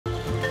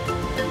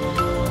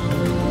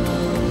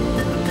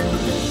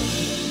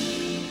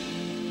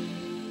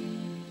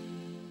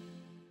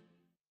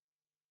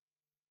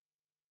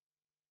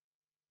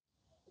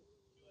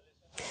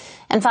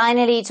And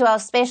finally, to our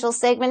special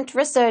segment,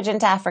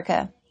 Resurgent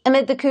Africa.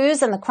 Amid the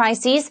coups and the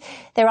crises,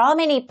 there are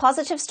many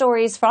positive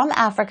stories from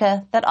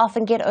Africa that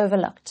often get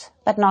overlooked,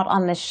 but not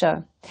on this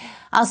show.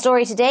 Our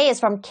story today is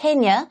from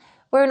Kenya,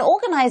 where an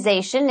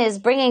organization is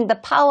bringing the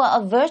power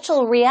of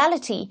virtual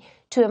reality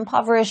to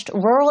impoverished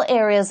rural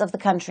areas of the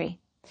country.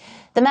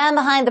 The man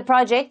behind the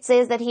project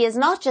says that he is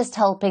not just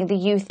helping the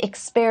youth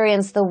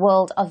experience the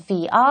world of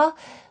VR,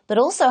 but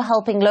also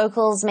helping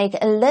locals make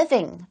a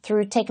living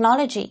through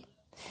technology.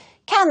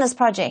 Can this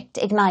project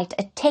ignite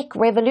a tech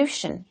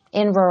revolution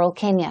in rural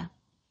Kenya?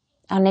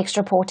 Our next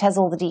report has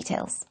all the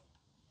details.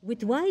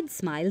 With wide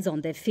smiles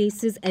on their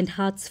faces and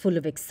hearts full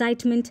of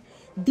excitement,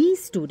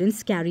 these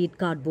students carried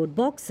cardboard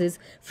boxes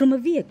from a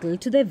vehicle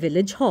to their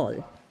village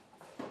hall.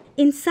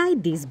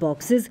 Inside these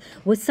boxes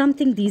was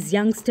something these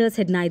youngsters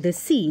had neither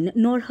seen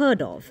nor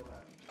heard of.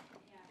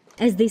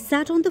 As they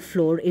sat on the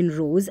floor in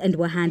rows and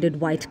were handed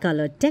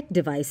white-coloured tech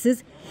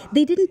devices,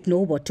 they didn't know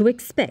what to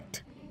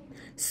expect.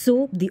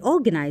 So the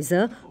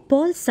organizer,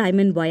 Paul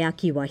Simon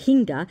Wayaki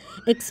Wahinga,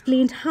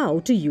 explained how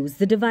to use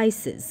the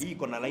devices.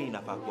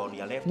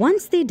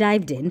 Once they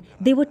dived in,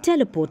 they were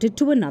teleported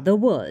to another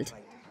world.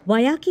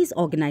 Wayaki's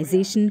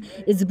organization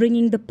is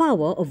bringing the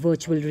power of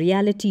virtual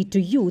reality to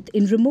youth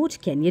in remote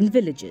Kenyan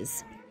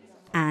villages.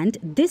 And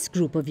this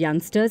group of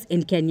youngsters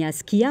in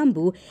Kenya's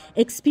Kiambu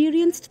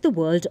experienced the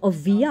world of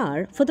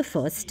VR for the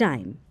first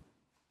time.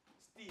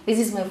 This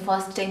is my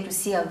first time to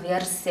see a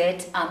VR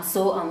set. I'm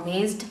so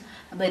amazed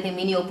by the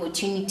many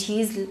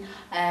opportunities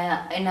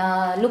and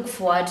I look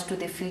forward to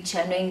the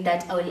future knowing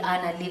that I will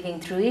earn a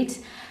living through it.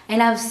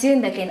 And I've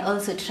seen that I can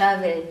also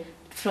travel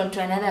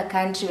to another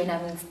country when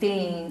I'm still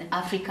in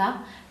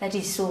Africa. That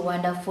is so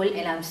wonderful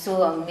and I'm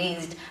so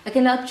amazed. I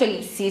can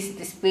actually see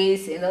the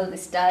space and all the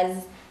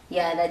stars.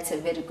 Yeah, that's a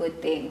very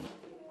good thing.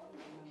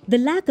 The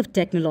lack of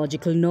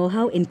technological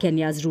know-how in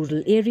Kenya's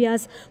rural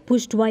areas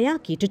pushed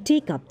Wayaki to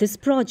take up this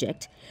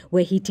project,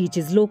 where he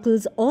teaches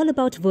locals all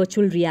about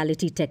virtual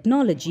reality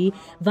technology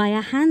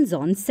via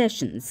hands-on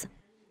sessions.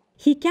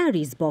 He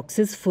carries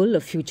boxes full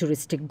of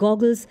futuristic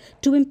goggles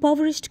to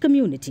impoverished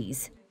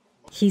communities.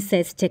 He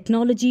says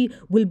technology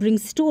will bring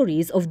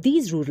stories of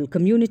these rural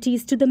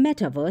communities to the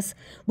metaverse,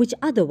 which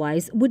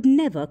otherwise would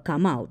never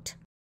come out.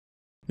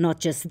 Not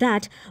just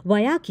that,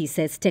 Wayaki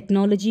says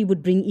technology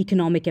would bring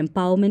economic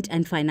empowerment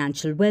and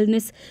financial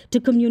wellness to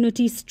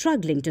communities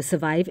struggling to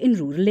survive in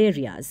rural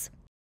areas.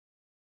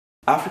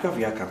 Africa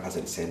VR Campus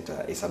and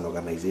Center is an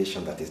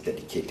organization that is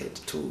dedicated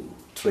to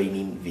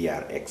training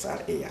VR,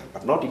 XR, AR,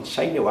 but not in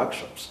shiny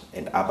workshops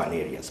and urban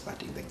areas, but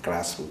in the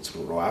grassroots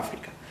rural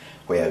Africa,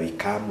 where we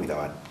come with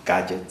our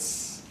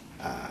gadgets,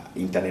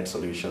 internet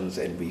solutions,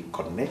 and we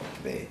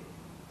connect the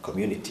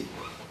community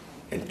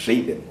and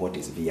train them what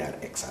is VR,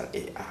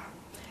 XR, AR.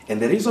 And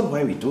the reason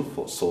why we do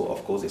so,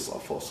 of course, is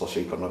for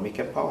socio-economic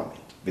empowerment,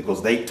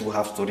 because they too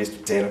have stories to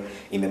tell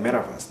in the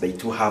metaverse. They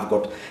too have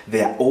got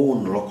their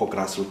own local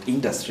grassroots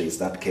industries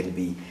that can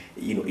be,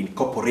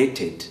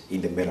 incorporated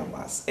in the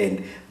metaverse,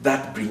 and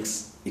that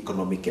brings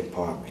economic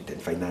empowerment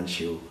and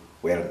financial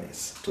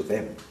wellness to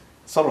them.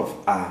 Sort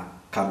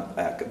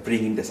of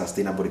bringing the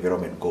Sustainable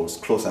Development Goals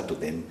closer to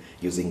them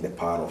using the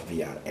power of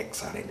VR,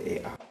 XR,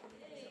 and AR.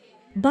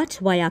 But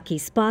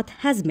Wayaki's path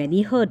has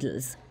many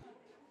hurdles.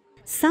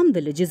 Some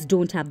villages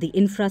don't have the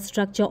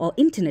infrastructure or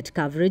internet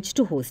coverage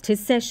to host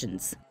his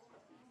sessions.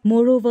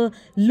 Moreover,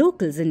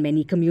 locals in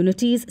many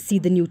communities see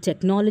the new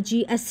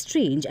technology as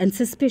strange and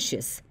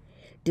suspicious.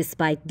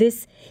 Despite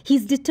this,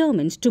 he's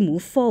determined to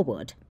move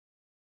forward.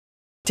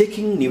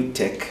 Taking new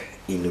tech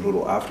in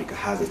rural Africa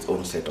has its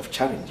own set of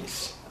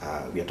challenges.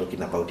 We are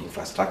talking about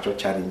infrastructure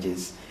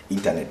challenges,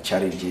 internet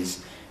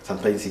challenges,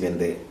 sometimes even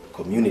the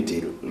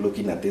community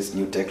looking at this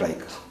new tech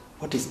like,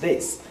 what is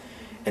this?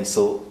 And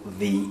so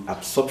the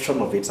absorption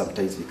of it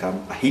sometimes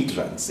becomes a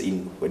hindrance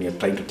when you're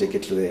trying to take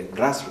it to the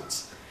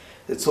grassroots.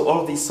 So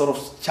all these sort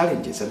of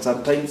challenges, and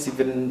sometimes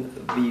even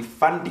the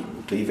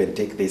funding to even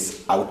take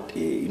this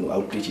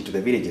outreach into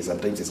the villages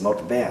sometimes is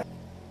not there.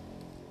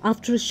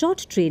 After a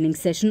short training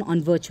session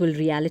on virtual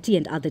reality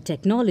and other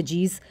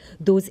technologies,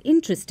 those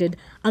interested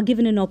are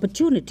given an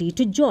opportunity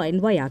to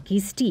join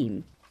Wayaki's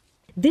team.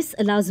 This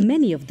allows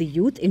many of the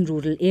youth in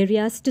rural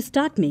areas to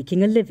start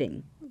making a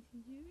living.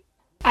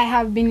 I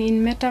have been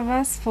in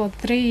Metaverse for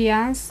 3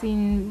 years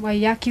in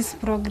Wayaki's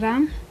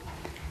program.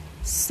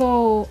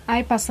 So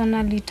I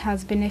personally, it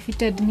has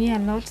benefited me a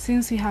lot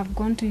since we have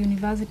gone to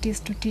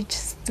universities to teach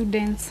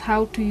students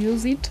how to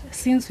use it.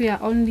 Since we are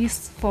only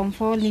Form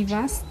 4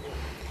 leavers,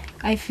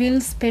 I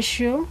feel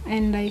special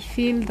and I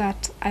feel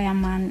that I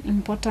am an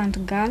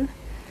important girl.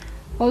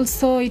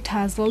 Also, it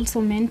has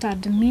also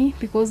mentored me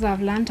because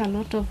I've learned a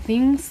lot of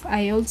things.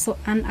 I also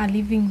earn a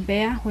living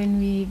there. When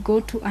we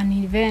go to an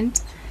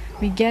event,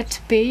 we get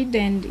paid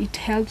and it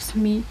helps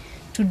me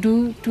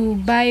to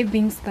buy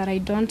things that I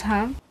don't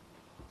have.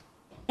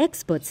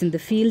 Experts in the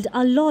field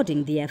are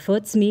lauding the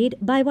efforts made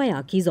by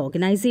Wayaki's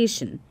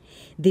organization.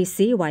 They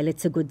say while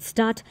it's a good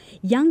start,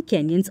 young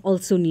Kenyans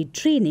also need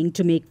training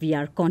to make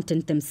VR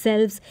content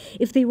themselves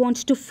if they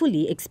want to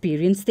fully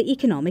experience the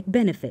economic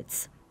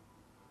benefits.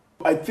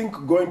 I think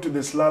going to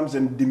the slums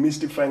and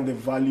demystifying the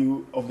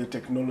value of the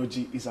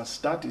technology is a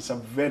start. It's a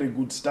very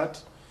good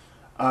start.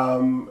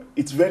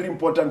 It's very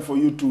important for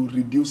you to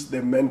reduce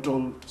the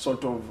mental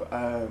sort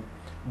of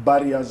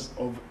barriers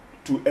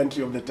to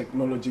entry of the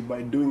technology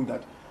by doing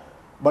that.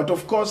 But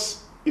of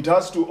course, it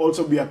has to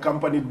also be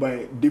accompanied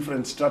by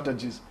different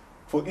strategies.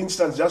 For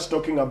instance, just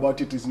talking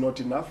about it is not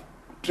enough.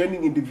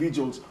 Training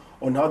individuals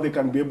on how they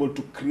can be able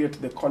to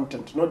create the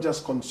content, not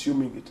just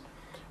consuming it.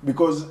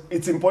 Because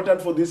it's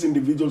important for these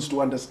individuals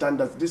to understand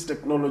that this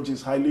technology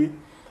is highly,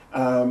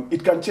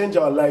 it can change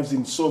our lives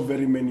in so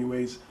very many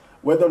ways,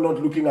 whether or not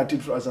looking at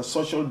it as a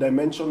social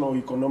dimension or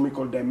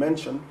economical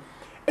dimension.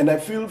 And I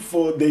feel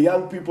for the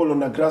young people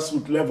on a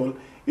grassroots level,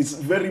 it's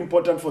very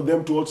important for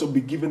them to also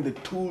be given the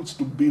tools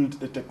to build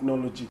the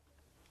technology.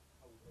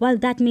 While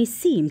that may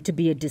seem to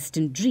be a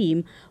distant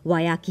dream,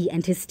 Waiyaki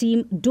and his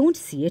team don't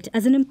see it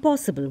as an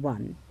impossible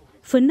one.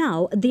 For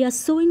now, they are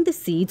sowing the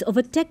seeds of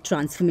a tech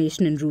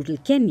transformation in rural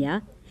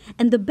Kenya,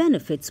 and the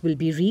benefits will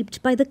be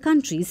reaped by the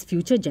country's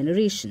future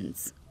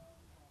generations.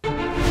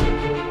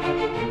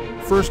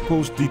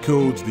 Firstpost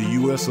decodes the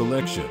U.S.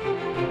 election,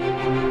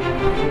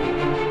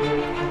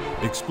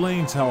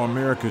 explains how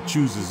America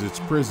chooses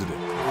its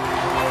president,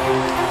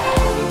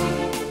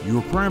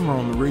 your primer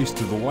on the race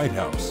to the White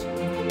House,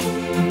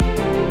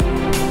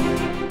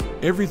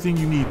 everything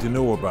you need to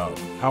know about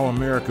how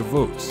America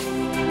votes,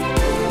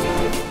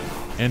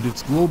 and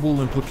its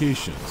global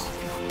implications.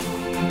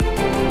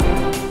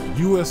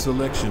 U.S.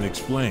 Election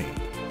Explained,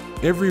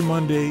 every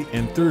Monday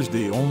and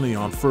Thursday only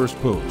on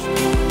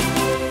Firstpost.